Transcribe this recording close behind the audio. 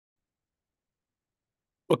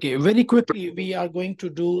Okay, very quickly, we are going to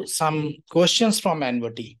do some questions from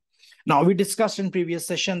annuity. Now, we discussed in previous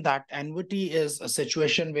session that annuity is a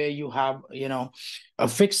situation where you have, a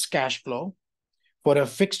fixed cash flow for a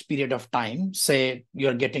fixed period of time. Say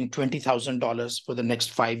you're getting $20,000 for the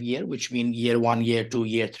next 5 years, which means year 1, year 2,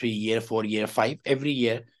 year 3, year 4, year 5, every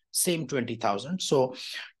year, same 20,000. So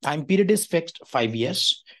time period is fixed 5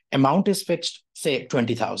 years, amount is fixed, say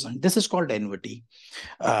 20,000. This is called annuity.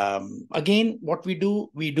 Again, what we do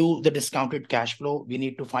the discounted cash flow. We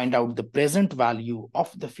need to find out the present value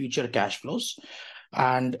of the future cash flows.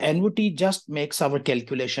 And annuity just makes our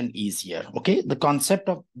calculation easier. Okay, the concept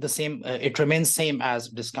of the same, it remains same as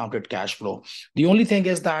discounted cash flow. The only thing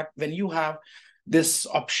is that when you have this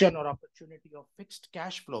option or opportunity of fixed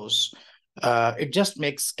cash flows, it just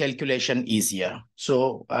makes calculation easier.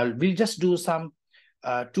 So we'll just do some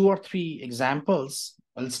 2 or 3 examples.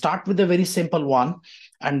 I'll start with a very simple one,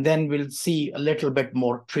 and then we'll see a little bit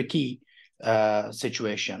more tricky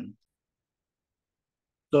situation.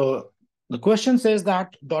 So the question says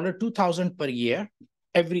that $2,000 per year,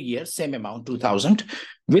 every year, same amount, 2,000,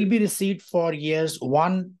 will be received for years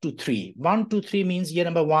 1 to 3. 1 to 3 means year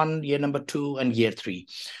number 1, year number 2, and year 3.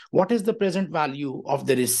 What is the present value of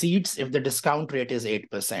the receipts if the discount rate is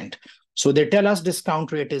 8%? So they tell us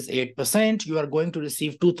discount rate is 8%. You are going to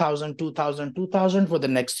receive 2,000, 2,000, 2,000 for the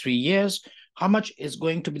next 3 years. How much is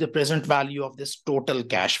going to be the present value of this total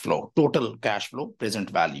cash flow present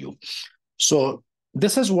value? So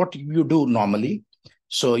this is what you do normally.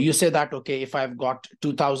 So you say that, okay, if I've got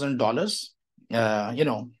 $2,000,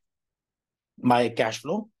 my cash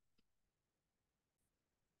flow.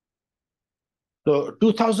 So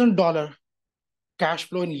 $2,000 cash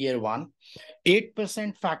flow in year 1,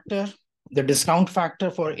 8% factor. The discount factor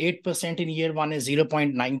for 8% in year 1 is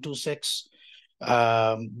 0.926.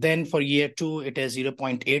 Then for year 2, it is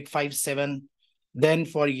 0.857. Then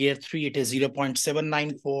for year 3, it is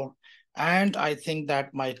 0.794. And I think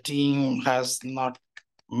that my team has not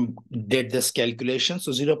did this calculation.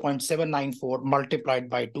 So 0.794 multiplied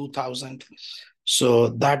by 2,000. So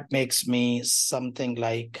that makes me something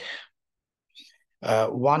like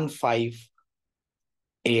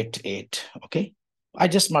 1588. Okay. I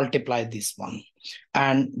just multiply this one.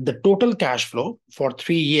 And the total cash flow for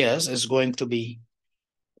 3 years is going to be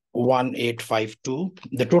 1852.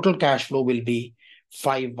 The total cash flow will be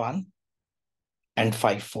 51 and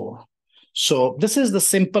 54. So this is the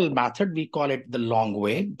simple method. We call it the long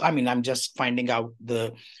way. I mean, I'm just finding out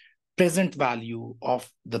the present value of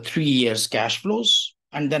the 3 years cash flows.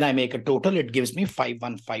 And then I make a total. It gives me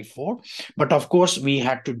 5154. But of course, we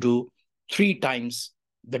had to do 3 times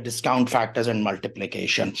the discount factors and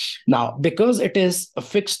multiplication. Now, because it is a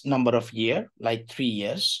fixed number of year, like 3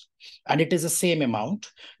 years, and it is the same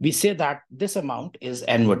amount, we say that this amount is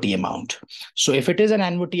annuity amount. So if it is an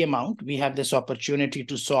annuity amount, we have this opportunity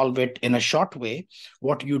to solve it in a short way.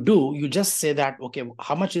 What you do, you just say that, okay,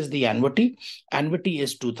 how much is the annuity? Annuity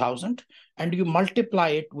is 2,000. And you multiply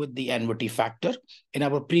it with the annuity factor. In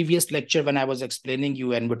our previous lecture, when I was explaining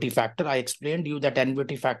you annuity factor, I explained you that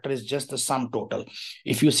annuity factor is just the sum total.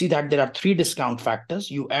 If you see that there are 3 discount factors,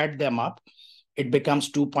 you add them up, it becomes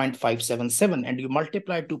 2.577, and you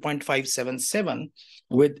multiply 2.577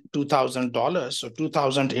 with $2,000. So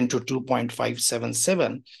 2,000 into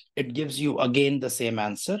 2.577, it gives you again the same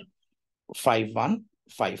answer,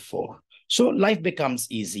 5154. So life becomes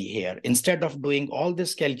easy here. Instead of doing all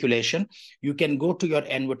this calculation, you can go to your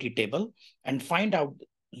annuity table and find out.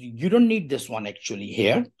 You don't need this one actually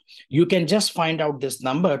here. You can just find out this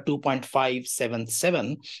number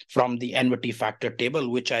 2.577 from the annuity factor table,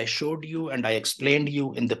 which I showed you and I explained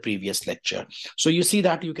you in the previous lecture. So you see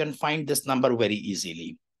that you can find this number very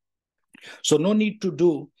easily. So no need to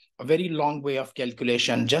do a very long way of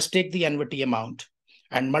calculation. Just take the annuity amount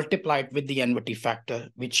and multiply it with the annuity factor,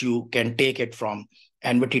 which you can take it from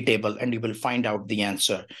annuity table, and you will find out the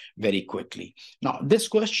answer very quickly. Now, this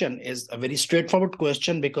question is a very straightforward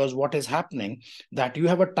question, because what is happening that you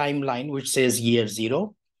have a timeline which says year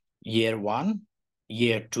 0, year 1,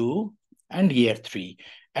 year 2, and year 3.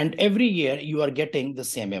 And every year you are getting the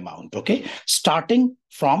same amount, okay? Starting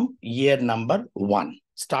from year number 1,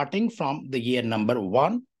 starting from the year number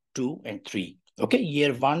 1, 2, and 3. Okay,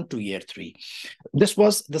 year 1 to year 3. This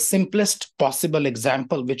was the simplest possible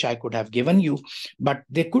example which I could have given you, but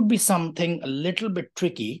there could be something a little bit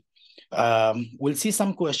tricky. We'll see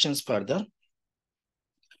some questions further.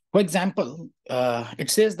 For example, it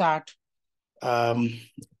says that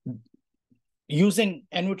using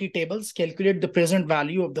annuity tables, calculate the present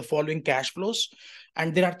value of the following cash flows.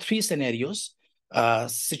 And there are 3 scenarios.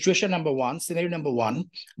 Scenario number one,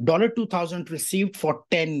 $2,000 received for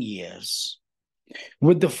 10 years.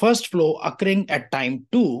 With the first flow occurring at time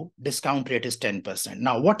 2, discount rate is 10%.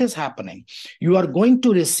 Now, what is happening? You are going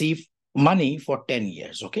to receive money for 10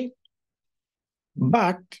 years, okay?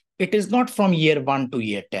 But it is not from year 1 to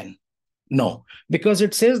year 10. No, because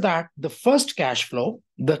it says that the first cash flow,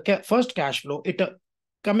 it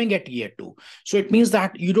coming at year 2. So it means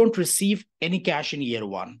that you don't receive any cash in year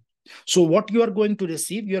 1. So what you are going to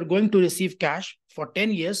receive, you are going to receive cash for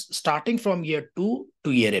 10 years, starting from year 2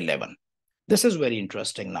 to year 11. This is very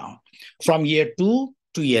interesting now. From year 2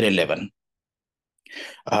 to year 11.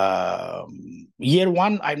 Year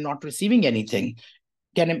 1, I'm not receiving anything.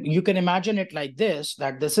 You can imagine it like this,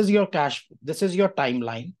 that this is your cash, this is your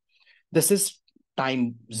timeline. This is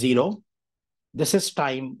time 0. This is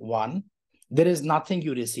time 1. There is nothing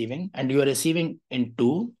you're receiving, and you are receiving in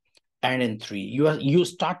 2 and in 3. You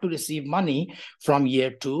start to receive money from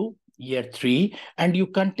year 2, year 3, and you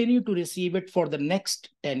continue to receive it for the next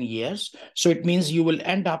 10 years. So it means you will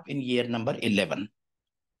end up in year number 11.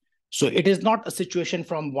 So it is not a situation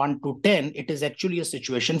from 1 to 10. It is actually a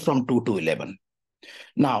situation from 2 to 11.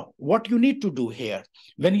 Now, what you need to do here,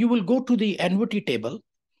 when you will go to the annuity table,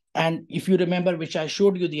 and if you remember, which I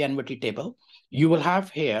showed you the annuity table, you will have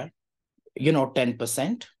here,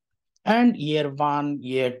 10%, and year 1,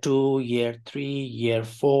 year 2, year 3, year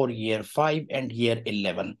 4, year 5, and year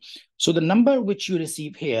 11. So the number which you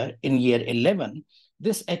receive here in year 11,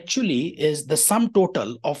 this actually is the sum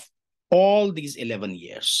total of all these 11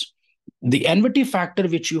 years. The annuity factor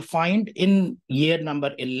which you find in year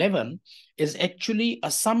number 11 is actually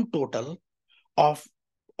a sum total of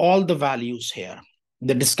all the values here,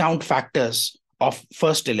 the discount factors of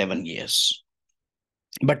first 11 years.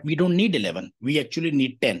 But we don't need 11. We actually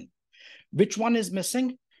need 10. Which one is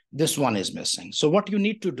missing? This one is missing. So what you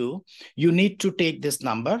need to do, you need to take this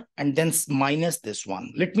number and then minus this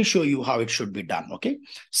one. Let me show you how it should be done, okay?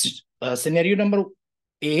 Scenario number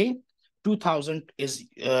A, 2,000 is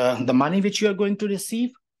the money which you are going to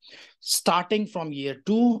receive, starting from year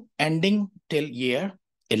 2, ending till year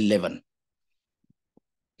 11.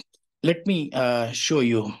 Let me show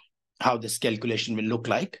you how this calculation will look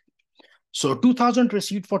like. So 2,000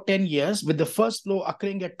 received for 10 years with the first flow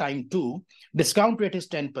occurring at time 2, discount rate is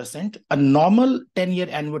 10%. A normal 10-year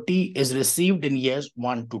annuity is received in years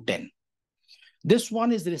 1 to 10. This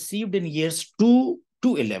one is received in years 2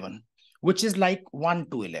 to 11, which is like 1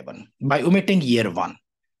 to 11 by omitting year 1.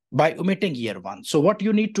 So what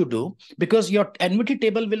you need to do, because your annuity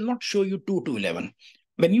table will not show you 2 to 11.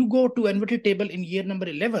 When you go to annuity table in year number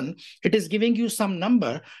 11, it is giving you some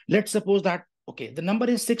number. Let's suppose that, okay, the number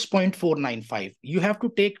is 6.495. You have to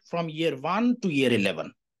take from year 1 to year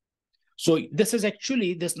 11. So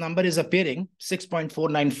this number is appearing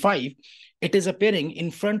 6.495. It is appearing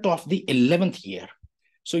in front of the 11th year.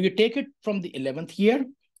 So you take it from the 11th year,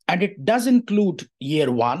 and it does include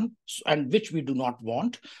year 1, and which we do not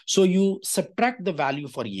want. So you subtract the value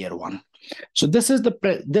for year 1. So this is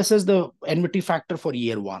the annuity factor for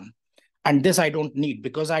year 1. And this I don't need,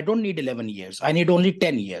 because I don't need 11 years. I need only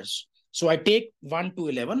 10 years. So I take 1 to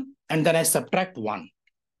 11, and then I subtract 1.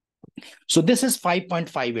 So this is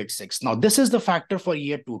 5.586. Now, this is the factor for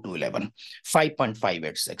year 2 to 11,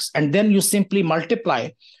 5.586. And then you simply multiply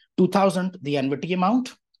 2,000, the annuity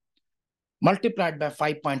amount, multiplied by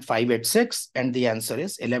 5.586, and the answer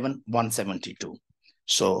is 11,172.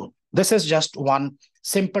 So this is just one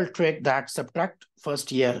simple trick that subtract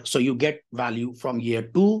first year. So you get value from year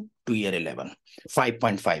 2 to year 11,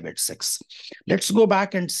 5.586. Let's go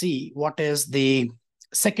back and see what is the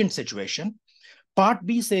second situation. Part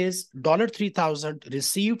B says $3,000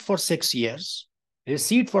 received for 6 years,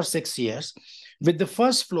 with the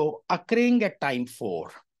first flow occurring at time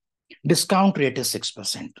 4. Discount rate is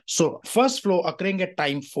 6%. So first flow occurring at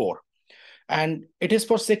time 4, and it is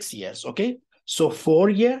for 6 years, okay? So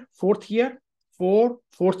 4th year, 4th year,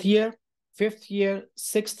 5th year,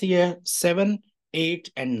 6th year, 7,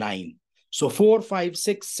 8, and 9. So 4, 5,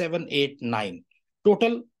 6, 7, 8, 9.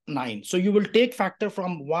 Total 9. So you will take factor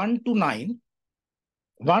from 1 to 9,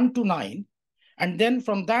 and then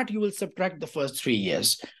from that you will subtract the first 3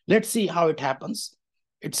 years. Let's see how it happens.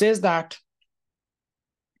 It says that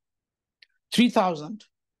 3,000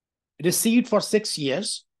 received for 6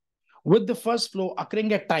 years with the first flow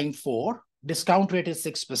occurring at time 4. Discount rate is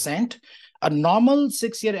 6%. A normal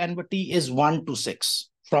 6-year annuity is 1 to 6,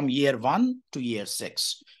 from year 1 to year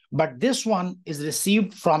 6. But this one is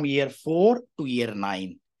received from year 4 to year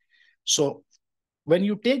 9. So when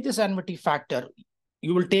you take this annuity factor,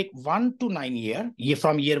 you will take 1 to 9 year,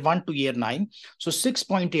 from year 1 to year 9. So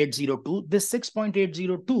 6.802. This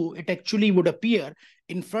 6.802, it actually would appear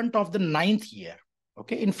in front of the 9th year.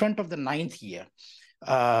 Okay, in front of the 9th year.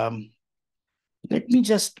 Let me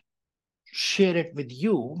just share it with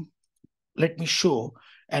you. Let me show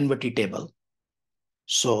annuity table.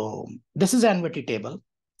 So this is annuity table,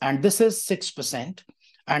 and this is 6%,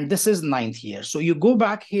 and this is 9th year. So you go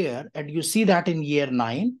back here and you see that in year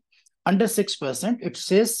 9, under 6%, it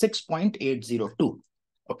says 6.802.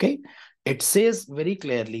 Okay. It says very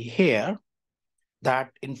clearly here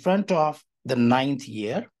that in front of the 9th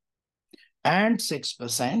year and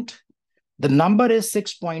 6%, the number is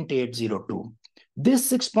 6.802.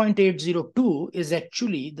 This 6.802 is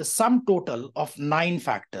actually the sum total of 9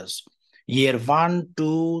 factors. Year 1,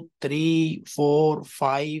 2, 3, 4,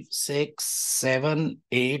 5, 6, 7,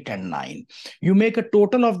 8, and 9. You make a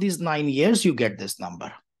total of these 9 years, you get this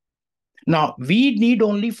number. Now, we need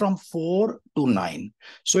only from 4 to 9.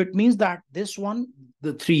 So it means that this one,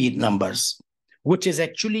 the 3 numbers, which is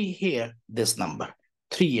actually here, this number,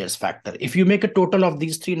 3 years factor. If you make a total of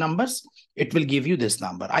these 3 numbers, it will give you this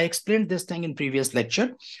number. I explained this thing in previous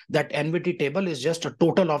lecture, that annuity table is just a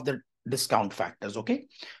total of the discount factors, okay?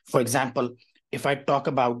 For example, if I talk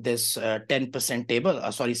about this 10% table,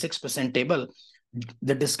 6% table,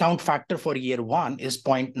 the discount factor for year 1 is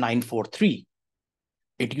 0.943.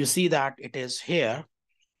 You see that it is here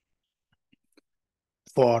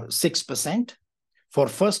for 6%. For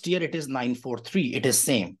first year, it is 943. It is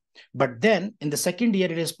same. But then in the second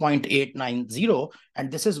year, it is 0.890,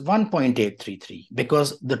 and this is 1.833,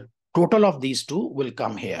 because the total of these 2 will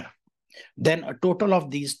come here. Then a total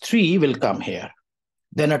of these 3 will come here.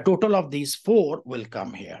 Then a total of these 4 will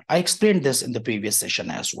come here. I explained this in the previous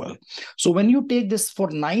session as well. So when you take this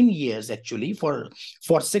for 9 years, actually, for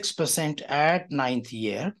 6% at 9th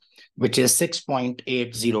year, which is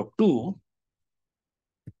 6.802,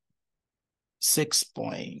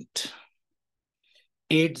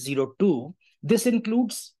 6.802, this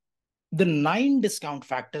includes the 9 discount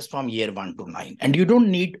factors from year 1 to 9. And you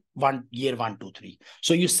don't need year 1 to 3.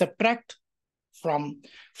 So you subtract from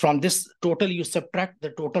this total, you subtract the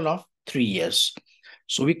total of 3 years.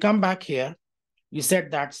 So we come back here. We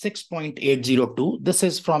said that 6.802, this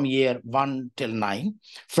is from year 1 till 9.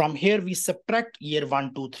 From here, we subtract year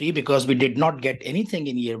 1, 2, 3, because we did not get anything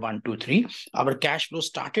in year 1, 2, 3. Our cash flow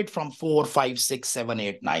started from 4, 5, 6, 7,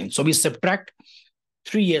 8, 9. So we subtract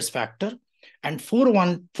 3 years factor, and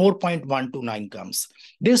 4.129 comes.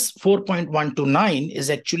 This 4.129 is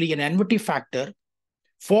actually an annuity factor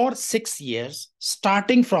for 6 years,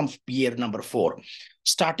 starting from year number 4.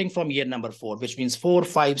 Starting from year number 4, which means 4,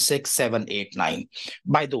 5, 6, 7, 8, 9.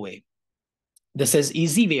 By the way, this is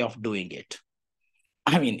easy way of doing it.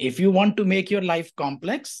 I mean, if you want to make your life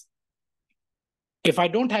complex, if I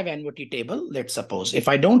don't have annuity table, let's suppose, if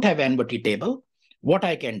I don't have annuity table, what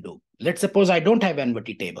I can do? Let's suppose I don't have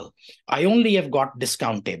annuity table. I only have got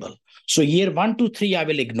discount table. So year 1 to 3, I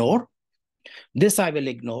will ignore. This I will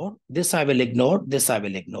ignore, this I will ignore, this I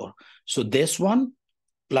will ignore. So this one,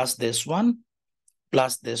 plus this one,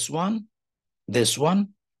 plus this one,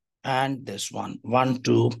 and this one. 1,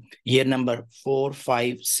 2, year number 4,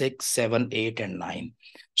 5, 6, 7, 8, and 9.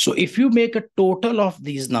 So if you make a total of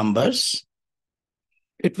these numbers,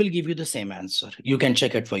 it will give you the same answer. You can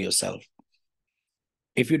check it for yourself.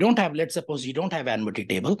 If you don't have, let's suppose you don't have annuity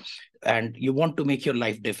table and you want to make your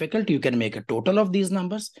life difficult, you can make a total of these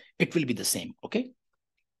numbers. It will be the same, okay?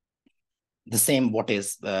 The same, what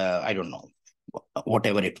is, I don't know,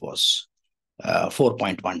 whatever it was,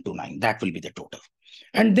 4.129, that will be the total.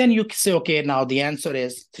 And then you say, okay, now the answer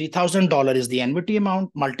is $3,000 is the annuity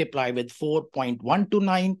amount, multiply with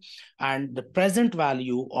 4.129, and the present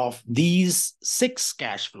value of these 6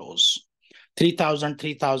 cash flows. 3,000,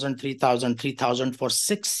 3,000, 3,000, 3,000 for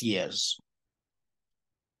 6 years.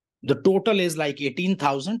 The total is like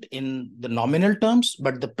 18,000 in the nominal terms,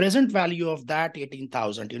 but the present value of that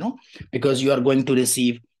 18,000, because you are going to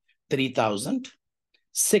receive 3,000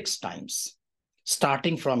 6 times,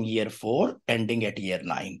 starting from year 4, ending at year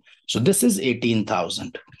 9. So this is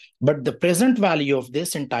 18,000. But the present value of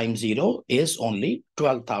this in time 0 is only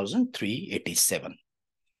 12,387.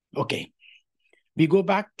 Okay. We go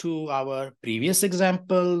back to our previous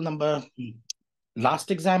example,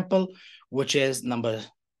 last example, which is number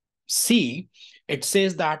C. It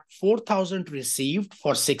says that 4,000 received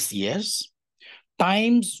for 6 years,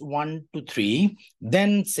 times 1 to 3,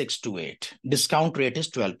 then 6 to 8. Discount rate is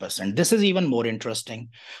 12%. This is even more interesting.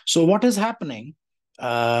 So what is happening?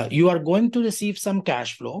 You are going to receive some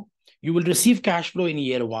cash flow. You will receive cash flow in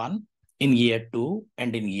year 1, in year 2,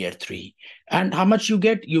 and in year 3. And how much you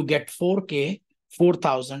get? You get 4K.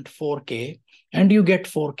 4,000, 4K, and you get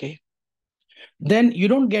 4K. Then you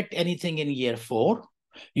don't get anything in year 4.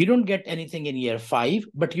 You don't get anything in year 5,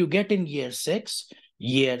 but you get in year 6,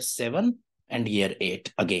 year 7, and year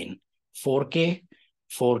 8 again. 4K,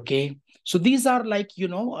 4K. So these are like,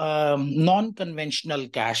 non-conventional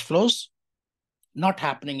cash flows, not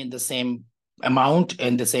happening in the same amount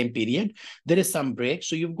in the same period. There is some break.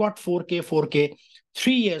 So you've got 4K, 4K,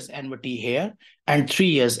 3 years annuity here and 3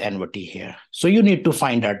 years annuity here. So you need to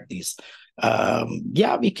find out these.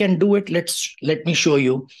 Yeah, we can do it. Let me show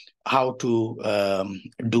you how to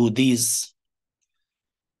do these.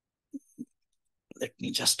 Let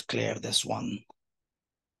me just clear this one.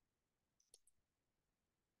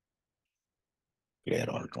 Clear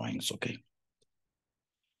all drawings, okay.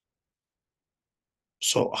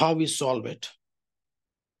 So how we solve it?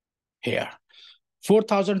 Here,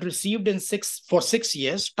 4,000 received in for 6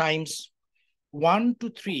 years times 1 to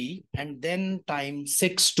 3 and then times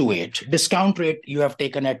 6 to 8. Discount rate you have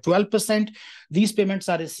taken at 12%. These payments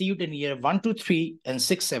are received in year 1 to 3 and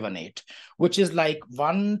 6, 7, 8, which is like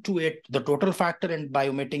 1 to 8, the total factor, and by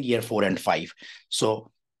omitting year 4 and 5.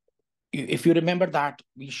 So if you remember that,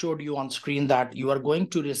 we showed you on screen that you are going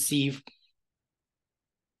to receive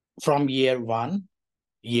from year 1,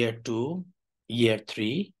 year 2, year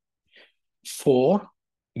 3, 4,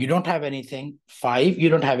 you don't have anything, 5, you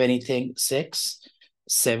don't have anything, 6,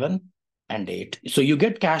 7, and 8. So you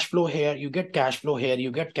get cash flow here, you get cash flow here,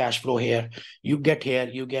 you get cash flow here, you get here,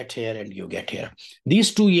 you get here, and you get here.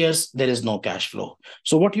 These 2 years, there is no cash flow.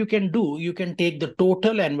 So what you can do, you can take the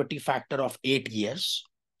total annuity factor of 8 years,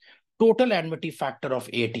 total annuity factor of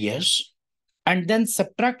 8 years, and then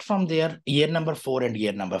subtract from there year number 4 and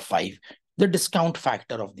year number 5, the discount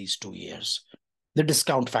factor of these 2 years. The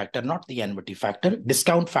discount factor, not the annuity factor,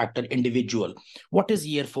 discount factor individual. What is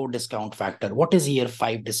year 4 discount factor? What is year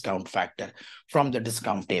 5 discount factor from the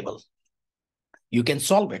discount table? You can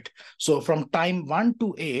solve it. So from time 1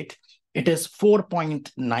 to 8, it is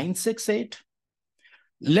 4.968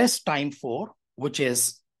 less time 4, which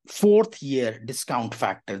is 4th year discount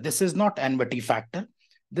factor. This is not annuity factor.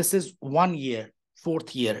 This is 1 year,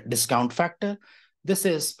 4th year discount factor. This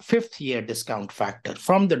is 5th year discount factor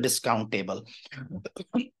from the discount table.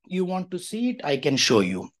 You want to see it? I can show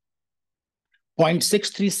you.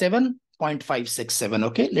 0.637, 0.567.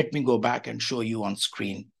 Okay, let me go back and show you on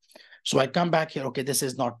screen. So I come back here. Okay, this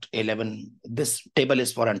is not 11. This table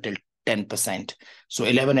is for until 10%. So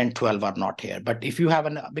 11 and 12 are not here. But if you have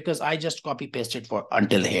because I just copy pasted for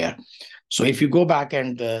until here. So if you go back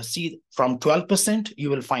and see from 12%,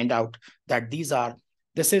 you will find out that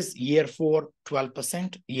this is year 4,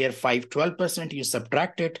 12%, year 5, 12%. You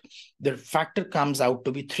subtract it, the factor comes out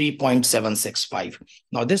to be 3.765.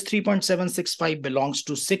 Now this 3.765 belongs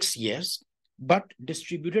to 6 years, but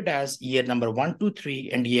distributed as year number 1, 2, 3,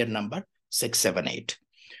 and year number 6, 7, 8.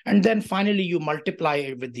 And then finally, you multiply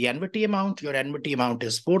it with the annuity amount. Your annuity amount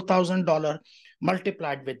is $4,000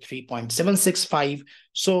 multiplied with 3.765.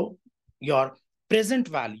 So your present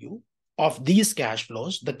value of these cash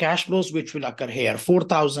flows, the cash flows which will occur here,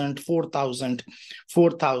 4,000, 4,000,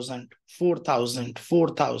 4,000, 4,000,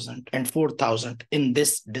 4,000, and 4,000 in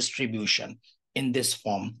this distribution, in this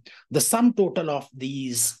form. The sum total of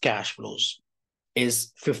these cash flows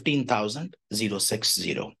is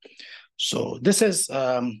 15,060. So this is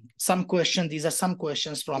some question. These are some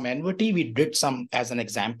questions from Annuity. We did some as an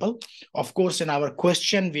example. Of course, in our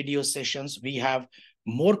question video sessions, we have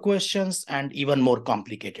more questions and even more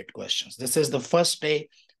complicated questions. This is the first day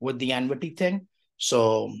with the Annuity thing.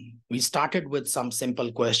 So we started with some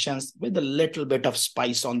simple questions with a little bit of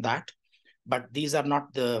spice on that, but these are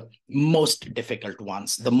not the most difficult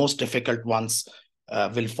ones. The most difficult ones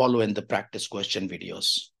will follow in the practice question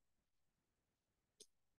videos.